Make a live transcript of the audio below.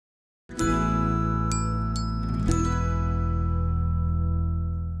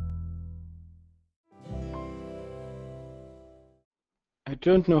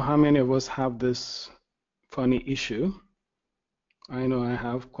don't know how many of us have this funny issue. I know I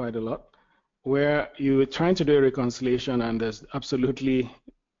have quite a lot, where you're trying to do a reconciliation and there's absolutely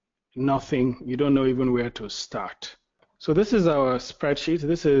nothing. You don't know even where to start. So this is our spreadsheet.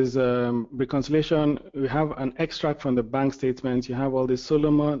 This is reconciliation. We have an extract from the bank statement. You have all this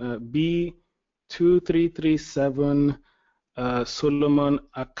Solomon B2337 Solomon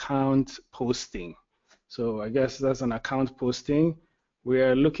account posting. So I guess that's an account posting. We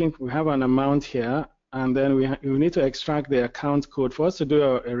have an amount here, and then we need to extract the account code for us to do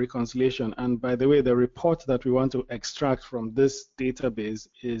a reconciliation. And by the way, the report that we want to extract from this database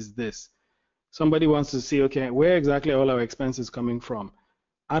is this. Somebody wants to see, okay, where exactly are all our expenses coming from?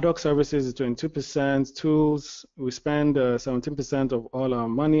 Ad hoc services is 22%, tools, we spend 17% of all our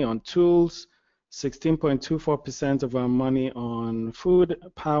money on tools, 16.24% of our money on food,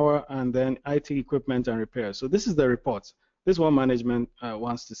 power, and then IT equipment and repairs. So this is the report. This is what management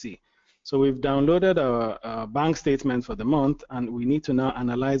wants to see. So we've downloaded our bank statement for the month, and we need to now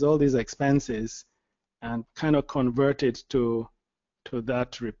analyze all these expenses and kind of convert it to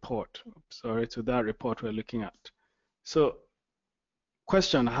that report. Sorry, to that report we're looking at. So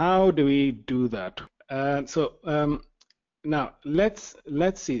question, how do we do that? Now let's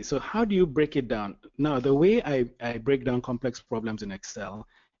see. So how do you break it down? Now the way I break down complex problems in Excel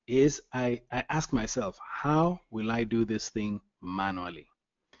is I ask myself, how will I do this thing manually?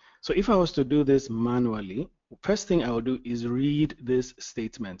 So if I was to do this manually, first thing I will do is read this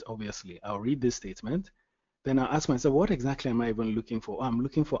statement. Obviously, I'll read this statement. Then I'll ask myself, what exactly am I even looking for? Oh, I'm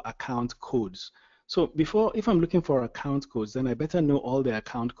looking for account codes. So if I'm looking for account codes, then I better know all the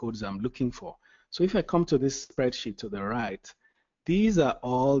account codes I'm looking for. So if I come to this spreadsheet to the right, these are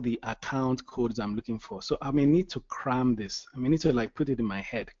all the account codes I'm looking for. So I may need to cram this. I may need to like put it in my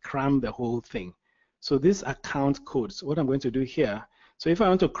head, cram the whole thing. So these account codes, what I'm going to do here, so if I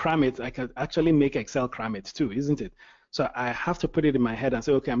want to cram it, I can actually make Excel cram it too, isn't it? So I have to put it in my head and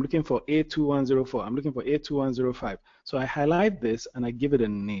say, okay, I'm looking for A2104, I'm looking for A2105. So I highlight this and I give it a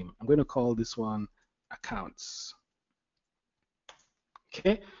name. I'm going to call this one accounts.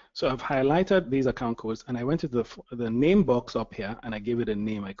 Okay, so I've highlighted these account codes and I went to the name box up here and I gave it a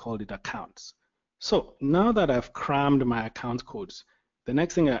name. I called it accounts. So now that I've crammed my account codes, the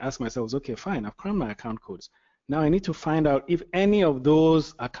next thing I ask myself is, okay, fine, I've crammed my account codes. Now I need to find out if any of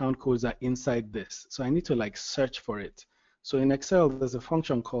those account codes are inside this. So I need to like search for it. So in Excel, there's a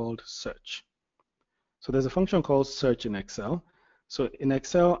function called search. So there's a function called search in Excel. So in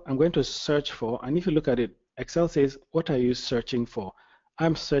Excel, I'm going to search for, and if you look at it, Excel says, what are you searching for?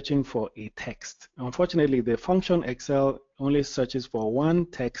 I'm searching for a text. Unfortunately, the function Excel only searches for one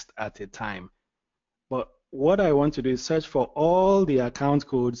text at a time. But what I want to do is search for all the account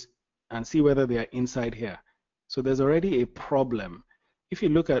codes and see whether they are inside here. So there's already a problem. If you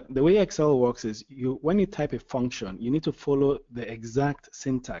look at the way Excel works is when you type a function, you need to follow the exact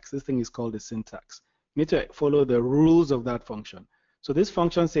syntax. This thing is called the syntax. You need to follow the rules of that function. So this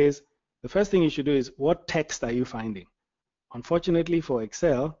function says the first thing you should do is, what text are you finding? Unfortunately for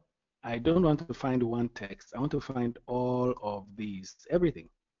Excel, I don't want to find one text. I want to find all of these, everything.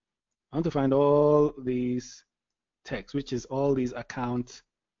 I want to find all these text, which is all these account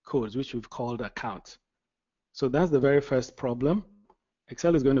codes, which we've called account. So that's the very first problem.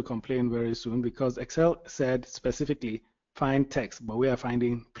 Excel is going to complain very soon because Excel said specifically find text, but we are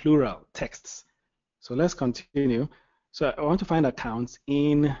finding plural texts. So let's continue. So I want to find accounts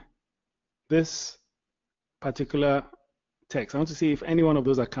in this particular text. I want to see if any one of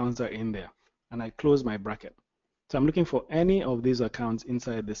those accounts are in there. And I close my bracket. So I'm looking for any of these accounts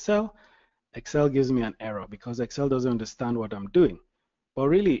inside the cell. Excel gives me an error because Excel doesn't understand what I'm doing. But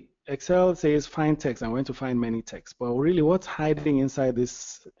really, Excel says find text. I'm going to find many texts. But really, what's hiding inside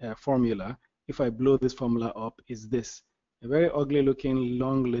this formula, if I blow this formula up, is this. A very ugly looking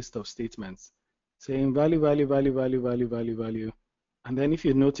long list of statements saying value, value, value, value, value, value, value. And then if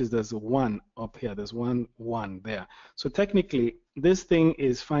you notice, there's a 1 up here. There's one there. So technically, this thing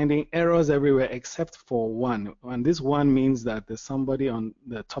is finding errors everywhere except for 1. And this 1 means that there's somebody on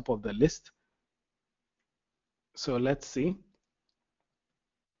the top of the list. So let's see.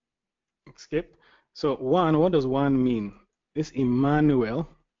 Skip. So 1, what does 1 mean? This Emmanuel.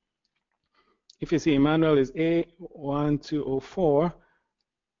 If you see Emmanuel is A1204,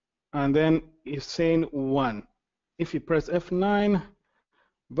 and then it's saying 1. If you press F9,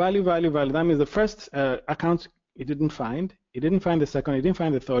 value, value, value, that means the first account it didn't find. It didn't find the second, it didn't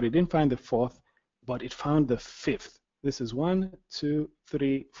find the third, it didn't find the fourth, but it found the 5th. This is 1, 2,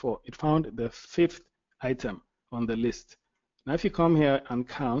 3, 4. It found the 5th item on the list. Now if you come here and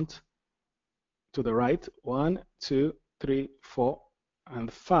count to the right, 1, 2, 3, 4,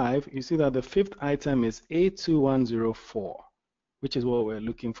 and 5, you see that the fifth item is A2104, which is what we're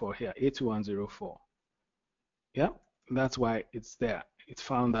looking for here, A2104. Yeah, that's why it's there. It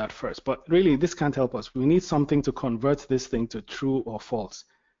found that first. But really, this can't help us. We need something to convert this thing to true or false.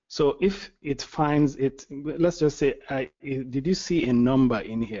 So if it finds it, let's just say, did you see a number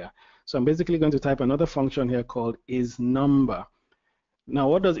in here? So I'm basically going to type another function here called ISNUMBER. Now,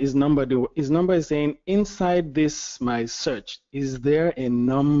 what does ISNUMBER do? ISNUMBER is saying, inside this, my search, is there a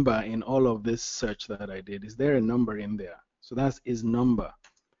number in all of this search that I did? Is there a number in there? So that's ISNUMBER.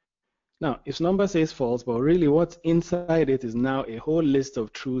 Now, ISNUMBER says false, but really what's inside it is now a whole list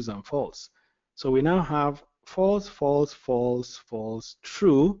of trues and false. So we now have false, false, false, false,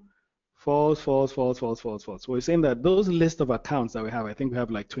 true, false, false, false, false, false, false. So we're saying that those list of accounts that we have, I think we have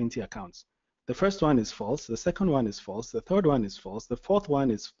like 20 accounts. The first one is false, the second one is false, the third one is false, the fourth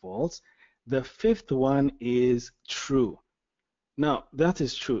one is false, the fifth one is true. Now, that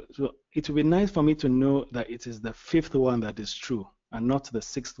is true. So it would be nice for me to know that it is the fifth one that is true and not the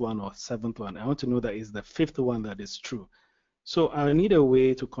sixth one or seventh one. I want to know that it's the fifth one that is true. So I need a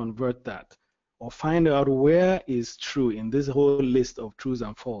way to convert that or find out where is true in this whole list of trues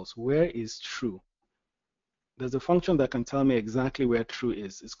and false. Where is true? There's a function that can tell me exactly where true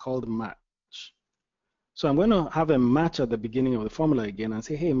is. It's called match. So I'm going to have a match at the beginning of the formula again and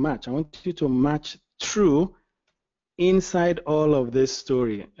say, hey, match, I want you to match true inside all of this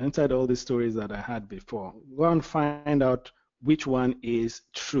story, inside all these stories that I had before. Go and find out which one is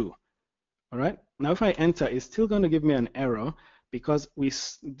true. All right. Now, if I enter, it's still going to give me an error because we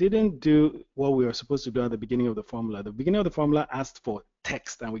didn't do what we were supposed to do at the beginning of the formula. The beginning of the formula asked for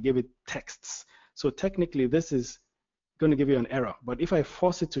text, and we gave it texts. So technically, this is going to give you an error. But if I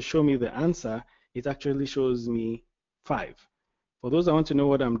force it to show me the answer, it actually shows me 5. For those that want to know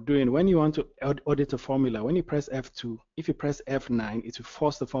what I'm doing, when you want to audit a formula, when you press F2, if you press F9, it will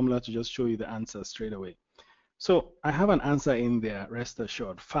force the formula to just show you the answer straight away. So I have an answer in there, rest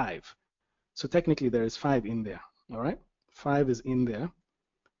assured, 5. So technically there is 5 in there, all right? 5 is in there.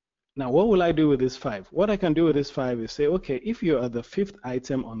 Now what will I do with this 5? What I can do with this 5 is say, okay, if you are the fifth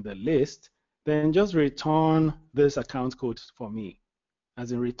item on the list, then just return this account code for me,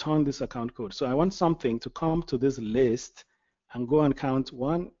 as in return this account code. So I want something to come to this list and go and count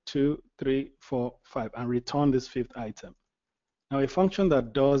 1, 2, 3, 4, 5, and return this fifth item. Now a function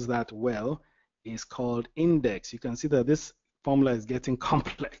that does that well is called index. You can see that this formula is getting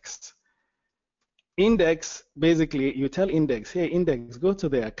complex. Index, basically, you tell index, hey, index, go to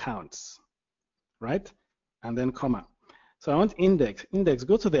the accounts, right? And then comma. So I want index,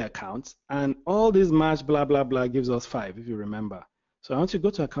 go to the accounts, and all this match, blah, blah, blah, gives us 5, if you remember. So I want you to go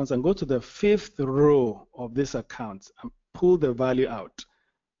to accounts and go to the fifth row of this account and pull the value out.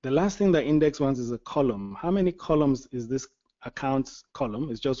 The last thing that index wants is a column. How many columns is this accounts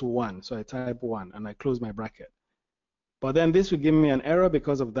column? It's just 1. So I type 1 and I close my bracket. But then this will give me an error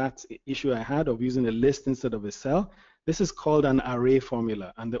because of that issue I had of using a list instead of a cell. This is called an array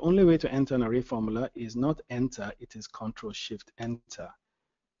formula. And the only way to enter an array formula is not enter, it is Control-Shift-Enter.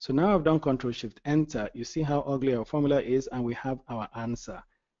 So now I've done Control-Shift-Enter. You see how ugly our formula is, and we have our answer.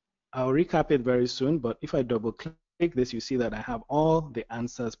 I'll recap it very soon, but if I double click this, you see that I have all the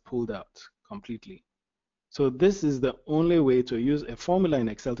answers pulled out completely. So this is the only way to use a formula in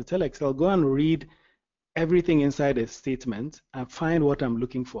Excel to tell Excel, go and read everything inside a statement and find what I'm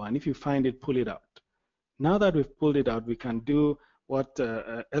looking for. And if you find it, pull it out. Now that we've pulled it out, we can do what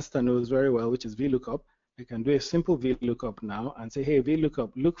Esther knows very well, which is VLOOKUP. I can do a simple VLOOKUP now and say, hey,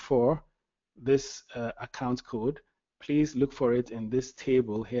 VLOOKUP, look for this account code. Please look for it in this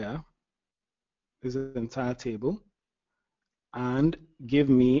table here, this entire table, and give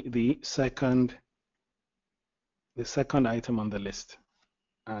me the second item on the list,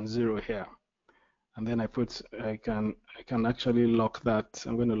 and 0 here. And then I can actually lock that.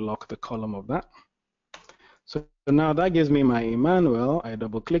 I'm going to lock the column of that. So now that gives me my Emmanuel. I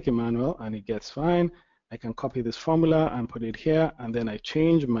double click Emmanuel and it gets fine. I can copy this formula and put it here, and then I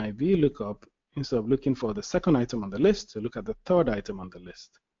change my VLOOKUP instead of looking for the second item on the list to look at the third item on the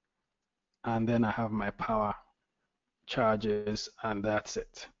list. And then I have my power charges, and that's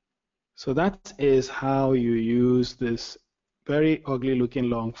it. So that is how you use this very ugly looking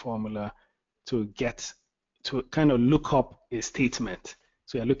long formula to kind of look up a statement.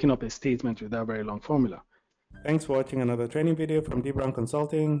 So you're looking up a statement with that very long formula. Thanks for watching another training video from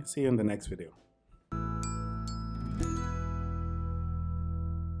dbrownconsulting. See you in the next video.